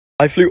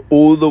I flew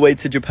all the way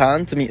to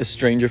Japan to meet a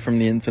stranger from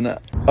the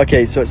internet.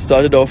 Okay, so it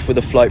started off with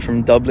a flight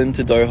from Dublin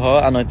to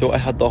Doha, and I thought I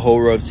had the whole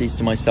row of seats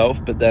to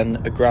myself, but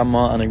then a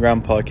grandma and a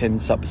grandpa came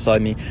and sat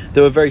beside me.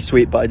 They were very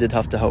sweet, but I did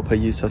have to help her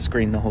use her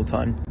screen the whole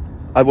time.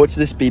 I watched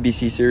this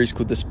BBC series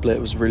called The Split.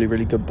 It was really,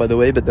 really good, by the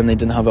way, but then they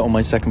didn't have it on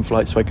my second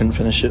flight, so I couldn't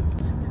finish it.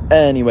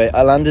 Anyway,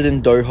 I landed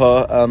in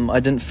Doha. I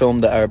didn't film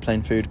the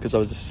airplane food because I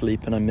was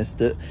asleep and I missed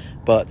it.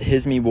 But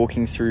here's me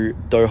walking through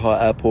Doha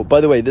airport.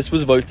 By the way, this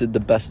was voted the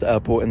best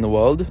airport in the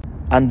world.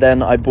 And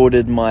then I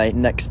boarded my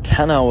next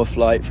 10-hour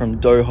flight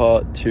from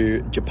Doha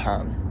to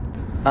Japan.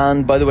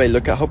 And by the way,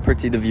 look at how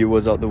pretty the view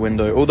was out the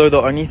window. Although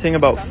the only thing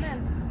about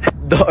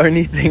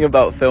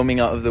filming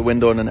out of the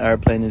window on an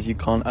airplane is you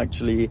can't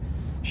actually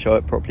show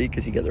it properly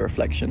because you get the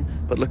reflection.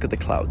 But look at the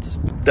clouds.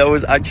 There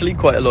was actually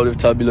quite a lot of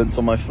turbulence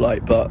on my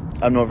flight, but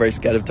I'm not very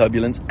scared of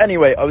turbulence.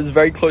 Anyway, I was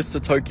very close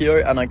to Tokyo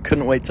and I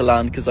couldn't wait to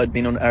land because I'd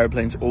been on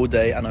airplanes all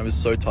day and I was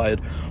so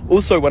tired.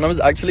 Also, when I was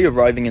actually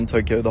arriving in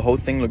Tokyo, the whole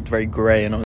thing looked very grey and I was